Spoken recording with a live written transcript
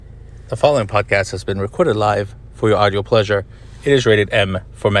The following podcast has been recorded live for your audio pleasure. It is rated M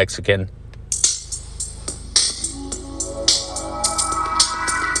for Mexican.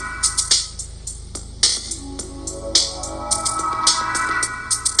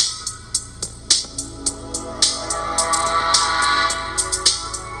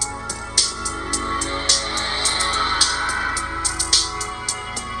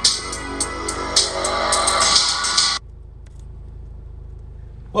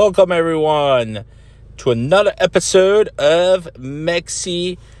 Welcome, everyone, to another episode of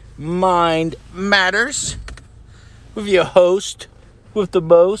Mexi Mind Matters with your host, with the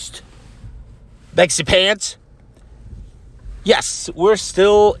most, Mexi Pants. Yes, we're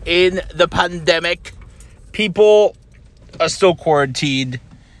still in the pandemic. People are still quarantined.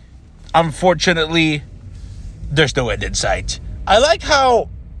 Unfortunately, there's no end in sight. I like how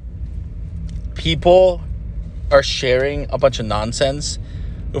people are sharing a bunch of nonsense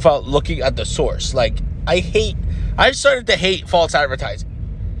without looking at the source. Like, I started to hate false advertising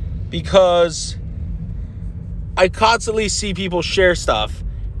because I constantly see people share stuff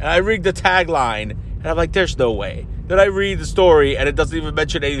and I read the tagline and I'm like, there's no way. Then I read the story and it doesn't even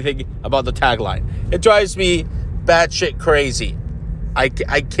mention anything about the tagline. It drives me batshit crazy. I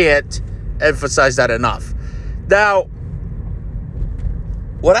can't emphasize that enough. Now,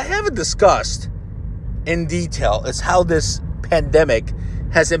 what I haven't discussed in detail is how this pandemic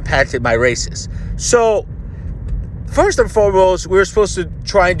has impacted my races. So, first and foremost, we were supposed to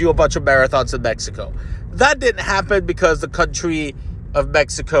try and do a bunch of marathons in Mexico. That didn't happen because the country of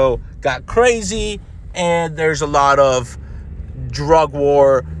Mexico got crazy and there's a lot of drug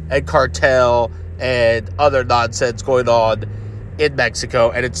war and cartel and other nonsense going on in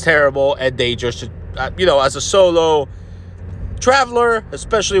Mexico, and it's terrible and dangerous to, as a solo traveler,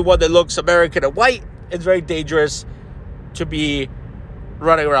 especially one that looks American and white, it's very dangerous to be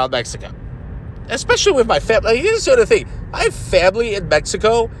running around Mexico, especially with my family. Like, here's the other thing. I have family in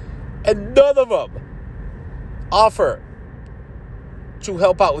Mexico, and none of them offer to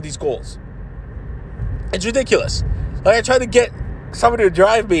help out with these goals. It's ridiculous. Like, I tried to get somebody to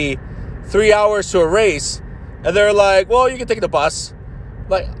drive me 3 hours to a race, and they're like, well, you can take the bus.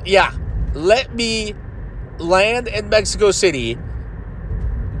 Like, yeah, let me land in Mexico City,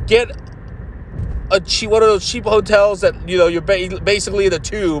 get one of those cheap hotels that, you're basically in a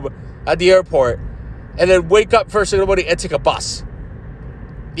tube at the airport, and then wake up first thing in the morning and take a bus.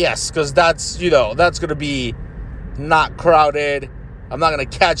 Yes, because that's going to be not crowded. I'm not going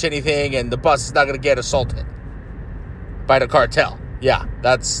to catch anything, and the bus is not going to get assaulted by the cartel. Yeah,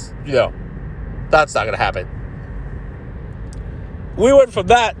 that's not going to happen. We went from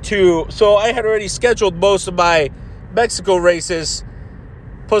that to, so I had already scheduled most of my Mexico races,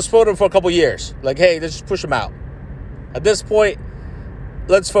 postponed them for a couple years. Like, hey, let's just push them out. At this point,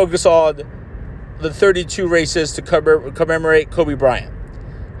 let's focus on the 32 races to commemorate Kobe Bryant.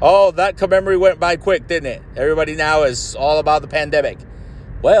 Oh, that commemory went by quick, didn't it? Everybody now is all about the pandemic.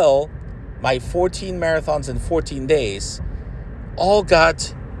 Well, my 14 marathons in 14 days all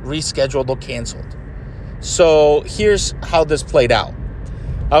got rescheduled or canceled. So here's how this played out.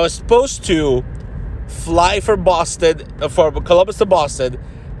 I was supposed to fly from Columbus to Boston,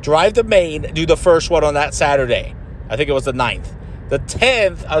 drive to Maine, do the first one on that Saturday. I think it was the 9th. The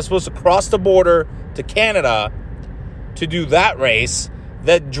 10th, I was supposed to cross the border to Canada to do that race,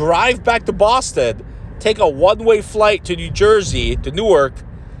 then drive back to Boston, take a one-way flight to New Jersey, to Newark,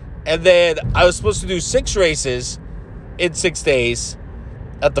 and then I was supposed to do 6 races in 6 days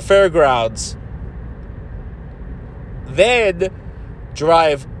at the fairgrounds, then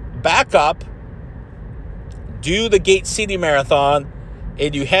drive back up, do the Gate City Marathon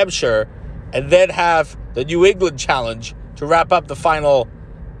in New Hampshire, and then have the New England Challenge to wrap up the final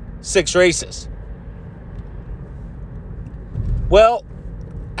 6 races. Well,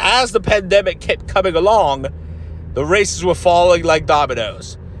 as the pandemic kept coming along, the races were falling like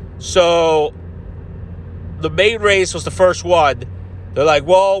dominoes. So the main race was the first one. They're like,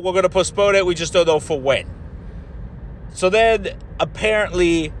 well, we're going to postpone it. We just don't know for when. So then,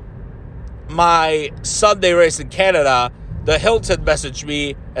 apparently, my Sunday race in Canada, the Hilton messaged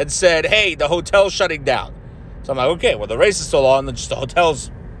me and said, hey, the hotel's shutting down. So I'm like, okay, well, the race is still on, then just the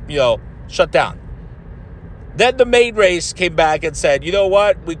hotel's, shut down. Then the main race came back and said, you know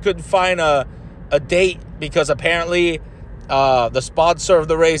what, we couldn't find a date because apparently the sponsor of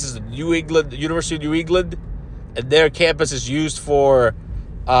the race is the University of New England, and their campus is used for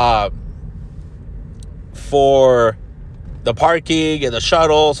the parking and the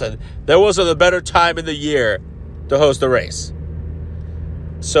shuttles, and there wasn't a better time in the year to host the race.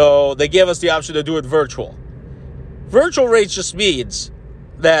 So they gave us the option to do it virtual. Virtual race just means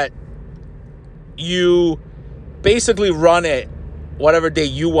that you basically run it whatever day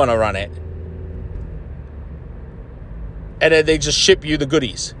you want to run it. And then they just ship you the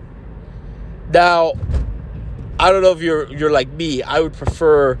goodies. Now, I don't know if you're like me. I would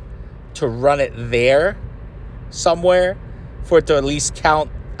prefer to run it there somewhere for it to at least count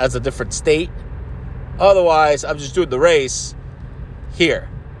as a different state. Otherwise, I'm just doing the race here.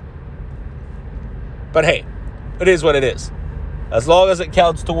 But hey, it is what it is. As long as it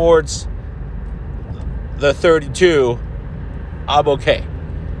counts towards the 32, I'm okay.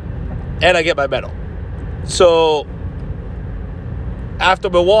 And I get my medal. So, after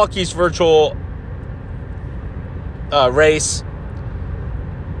Milwaukee's virtual race,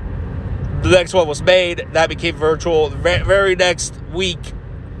 the next one was made. That became virtual. The very next week,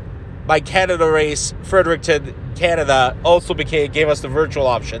 my Canada race, Fredericton, Canada, also gave us the virtual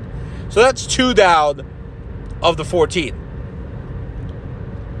option. So that's 2 down of the 14.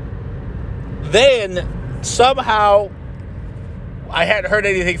 Then, somehow, I hadn't heard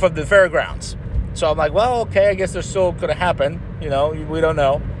anything from the fairgrounds. So I'm like, well, okay, I guess they're still going to happen. You know, we don't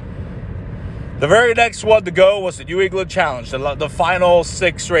know. The very next one to go was the New England Challenge, the final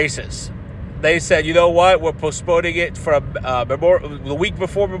 6 races. They said, you know what, we're postponing it from the week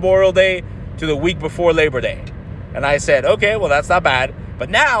before Memorial Day to the week before Labor Day. And I said, okay, well, that's not bad. But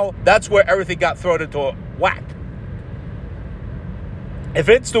now, that's where everything got thrown into a whack. If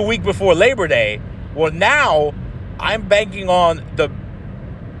it's the week before Labor Day, well, now I'm banking on the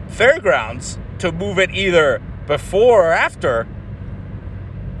fairgrounds to move it either before or after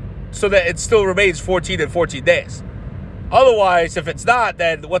so that it still remains 14 and 14 days. Otherwise, if it's not,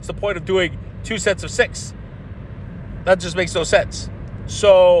 then what's the point of doing 2 sets of 6? That just makes no sense.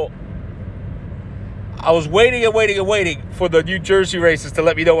 So I was waiting for the New Jersey races to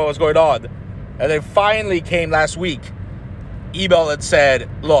let me know what was going on. And they finally came last week, email and said,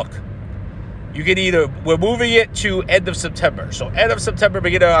 look, you can we're moving it to end of September. So end of September,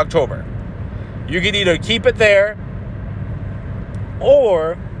 beginning of October. You can either keep it there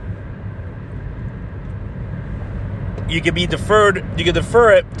or you can be deferred. You can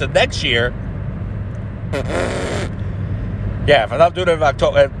defer it to next year. Yeah, if I'm not doing it in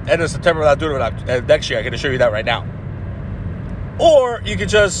October, end of September, I'm not doing it next year. I can assure you that right now. Or you can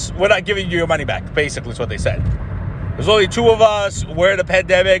we're not giving you your money back, basically is what they said. There's only 2 of us, we're in a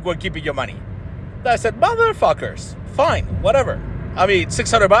pandemic, we're keeping your money. I said, motherfuckers, fine, whatever. I mean,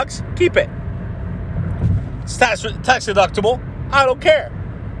 $600, keep it. It's tax deductible, I don't care.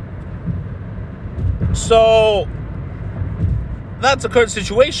 So, that's the current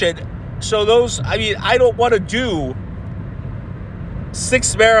situation. So I don't want to do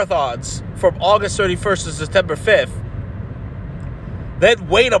 6 marathons from August 31st to September 5th, then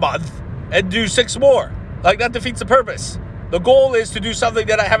wait a month and do 6 more. Like, that defeats the purpose. The goal is to do something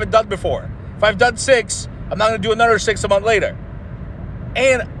that I haven't done before. If I've done 6, I'm not going to do another 6 a month later.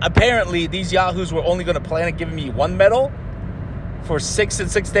 And apparently, these yahoos were only going to plan on giving me 1 medal for 6 in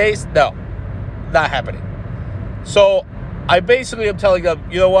 6 days. No, not happening. So, I basically am telling them,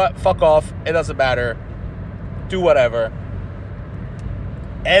 you know what? Fuck off. It doesn't matter. Do whatever.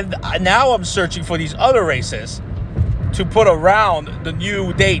 And now I'm searching for these other races to put around the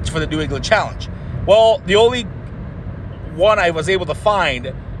new dates for the New England Challenge. Well, the only one I was able to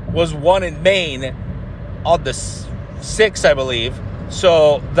find was one in Maine on the 6th, I believe.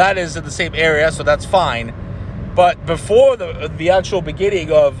 So that is in the same area, so that's fine. But before the actual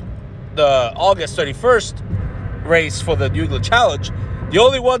beginning of the August 31st race for the New England Challenge, the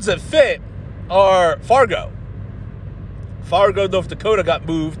only ones that fit are Fargo. Fargo, North Dakota got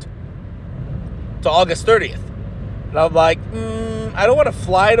moved to August 30th. And I'm like, I don't want to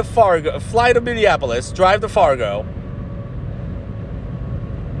fly to Minneapolis, drive to Fargo,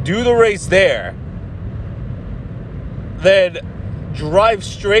 do the race there, then drive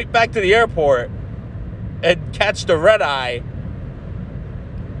straight back to the airport and catch the red eye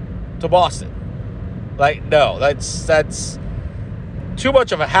to Boston. Like, no, that's too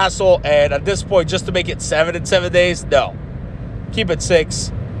much of a hassle. And at this point, just to make it 7 in 7 days, no. Keep it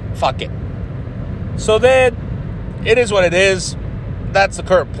 6. Fuck it. So then, it is what it is. That's the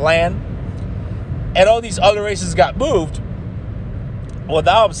current plan. And all these other races got moved. Well,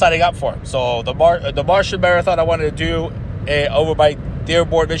 now I'm signing up for them. So the Martian Marathon I wanted to do over by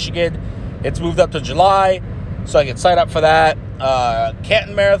Dearborn, Michigan, it's moved up to July, so I can sign up for that.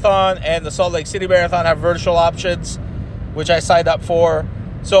 Canton Marathon and the Salt Lake City Marathon have virtual options, which I signed up for.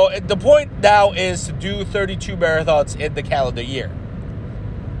 So the point now is to do 32 marathons in the calendar year.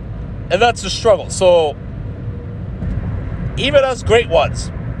 And that's the struggle. So even us great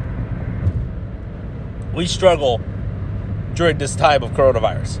ones, we struggle during this time of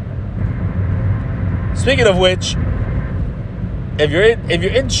coronavirus. Speaking of which, if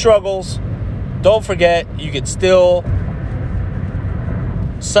you're in struggles, don't forget you can still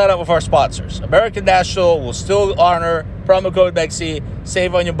sign up with our sponsors. American National will still honor promo code MEXI,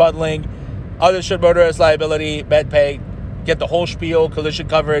 save on your bundling, uninsured motorist liability, MedPay, get the whole spiel, collision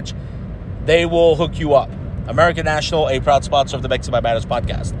coverage. They will hook you up. American National, a proud sponsor of the Mexi by Matters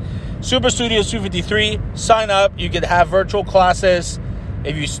podcast. Super Studios 253, sign up. You can have virtual classes.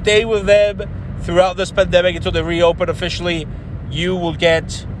 If you stay with them throughout this pandemic until they reopen officially, you will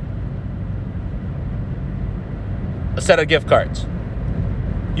get a set of gift cards.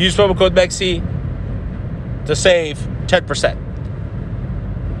 Use promo code MEXI to save 10%.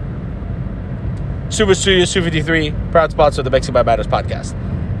 Super Studios 253, proud sponsor of the Mexi by Matters podcast.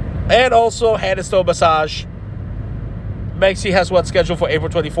 And also, Hand and Stone Massage. Mexi has one scheduled for April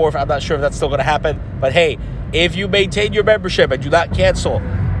 24th. I'm not sure if that's still going to happen. But hey, if you maintain your membership and do not cancel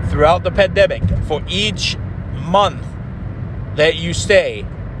throughout the pandemic, for each month that you stay,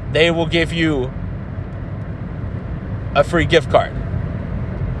 they will give you a free gift card.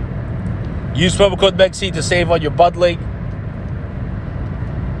 Use promo code MEXI to save on your bundling.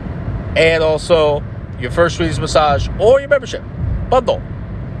 And also your first Swedish massage or your membership. Bundle.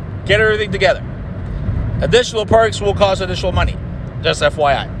 Get everything together. Additional perks will cost additional money. Just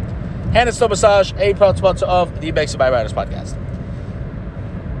FYI. Hand and Stone Massage, a proud sponsor of the Mexi by Matters podcast.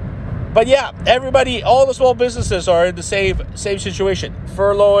 But yeah, everybody, all the small businesses are in the same situation.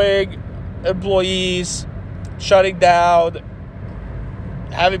 Furloughing employees, shutting down,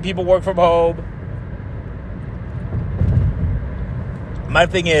 having people work from home. My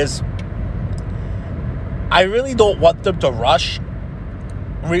thing is, I really don't want them to rush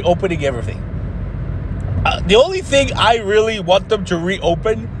reopening everything. The only thing I really want them to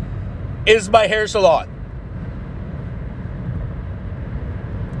reopen is my hair salon.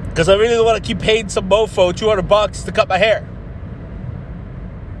 Because I really don't want to keep paying some mofo $200 to cut my hair.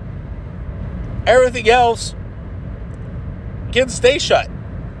 Everything else can stay shut.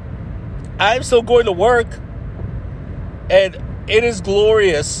 I'm still going to work, and it is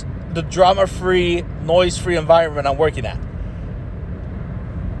glorious, the drama-free, noise-free environment I'm working at.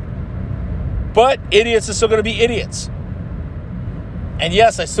 But idiots are still going to be idiots. And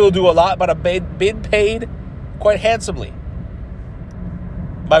yes, I still do a lot, but I've been paid quite handsomely.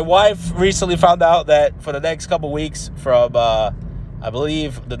 My wife recently found out that for the next couple weeks, from I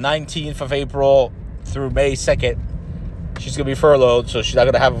believe the 19th of April through May 2nd, she's going to be furloughed, so she's not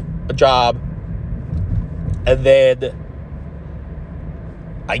going to have a job. And then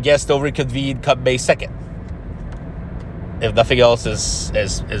I guess they'll reconvene come May 2nd. If nothing else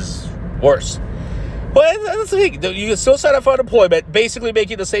is worse. Well, that's the thing. You can still sign up for unemployment, basically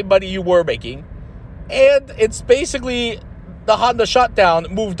making the same money you were making. And it's basically the Honda shutdown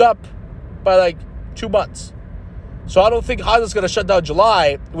moved up by like 2 months. So I don't think Honda's going to shut down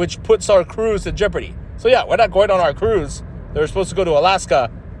July, which puts our cruise in jeopardy. So yeah, we're not going on our cruise. They were supposed to go to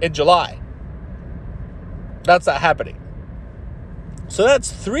Alaska in July. That's not happening. So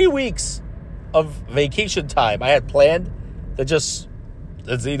that's 3 weeks of vacation time I had planned that just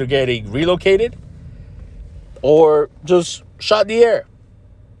is either getting relocated or just shot in the air.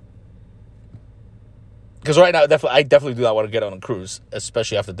 Because right now, I definitely do not want to get on a cruise,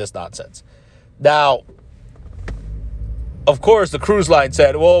 especially after this nonsense. Now, of course, the cruise line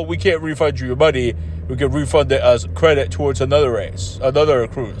said, well, we can't refund you your money. We can refund it as credit towards another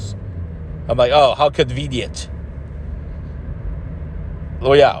cruise. I'm like, oh, how convenient.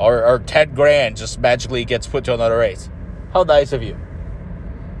 Oh, yeah, our 10 grand just magically gets put to another race. How nice of you.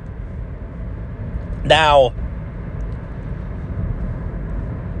 Now,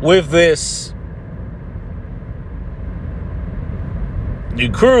 with this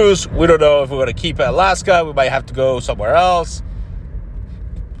new cruise, we don't know if we're going to keep it in Alaska. We might have to go somewhere else.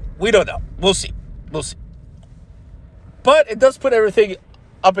 We don't know. We'll see. But it does put everything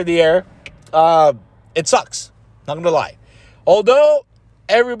up in the air. It sucks. Not going to lie. Although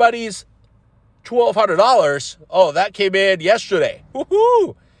everybody's $1,200, oh, that came in yesterday.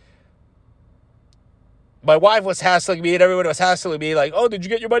 Woohoo! My wife was hassling me, and everyone was hassling me, like, oh, did you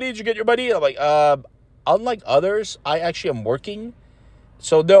get your money? And I'm like, unlike others, I actually am working.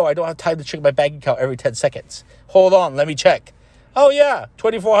 So, no, I don't have time to check my bank account every 10 seconds. Hold on, let me check. Oh, yeah,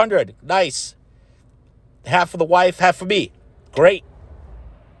 $2,400. Nice. Half for the wife, half for me. Great.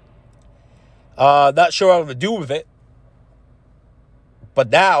 Not sure what I'm going to do with it.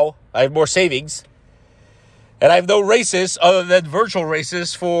 But now I have more savings. And I have no races other than virtual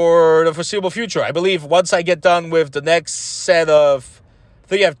races for the foreseeable future. I believe once I get done with the next set of, I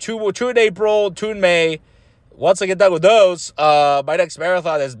think I have two in April, 2 in May. Once I get done with those, my next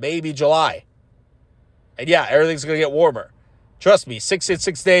marathon is maybe July. And yeah, everything's going to get warmer. Trust me, 6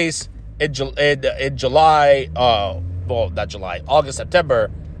 days in July, well, not July, August, September,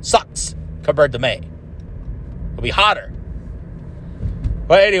 sucks compared to May. It'll be hotter.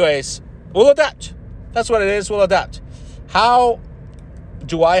 But anyways, we'll adapt. That's what it is. We'll adapt. How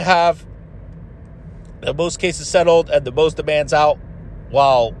do I have the most cases settled and the most demands out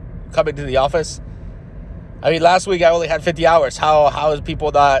while coming to the office? I mean, last week I only had 50 hours. How is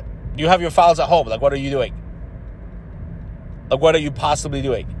people not... You have your files at home. Like, what are you doing? Like, what are you possibly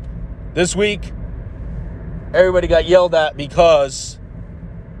doing? This week, everybody got yelled at because...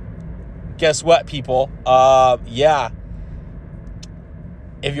 Guess what, people? Yeah.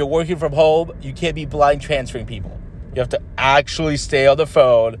 If you're working from home, you can't be blind transferring people. You have to actually stay on the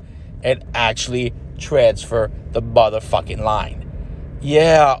phone and actually transfer the motherfucking line.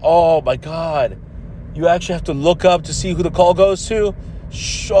 Yeah, oh my God. You actually have to look up to see who the call goes to?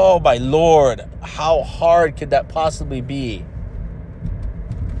 Oh my Lord. How hard could that possibly be?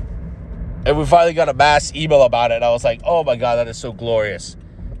 And we finally got a mass email about it. I was like, oh my God, that is so glorious.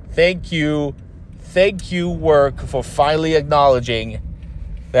 Thank you. Thank you, work, for finally acknowledging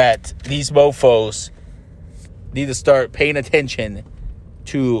that these mofos need to start paying attention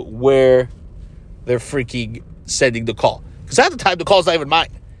to where they're freaking sending the call. Because half the time, the call's not even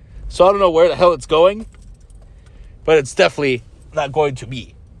mine. So I don't know where the hell it's going. But it's definitely not going to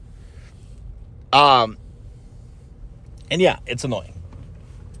me. And yeah, it's annoying.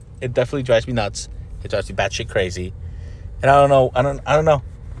 It definitely drives me nuts. It drives me batshit crazy. And I don't know.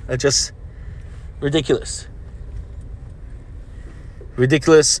 It's just ridiculous.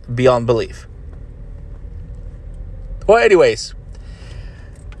 Ridiculous beyond belief. Well, anyways,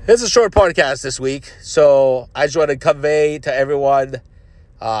 it's a short podcast this week, so I just want to convey to everyone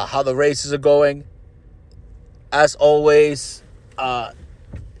how the races are going. As always,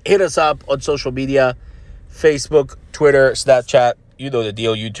 hit us up on social media, Facebook, Twitter, Snapchat, you know the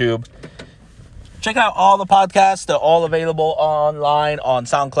deal, YouTube. Check out all the podcasts. They're all available online on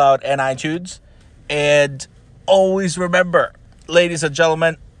SoundCloud and iTunes. And always remember, ladies and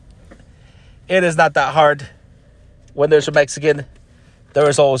gentlemen, it is not that hard. When there's a Mexican, there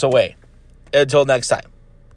is always a way. Until next time.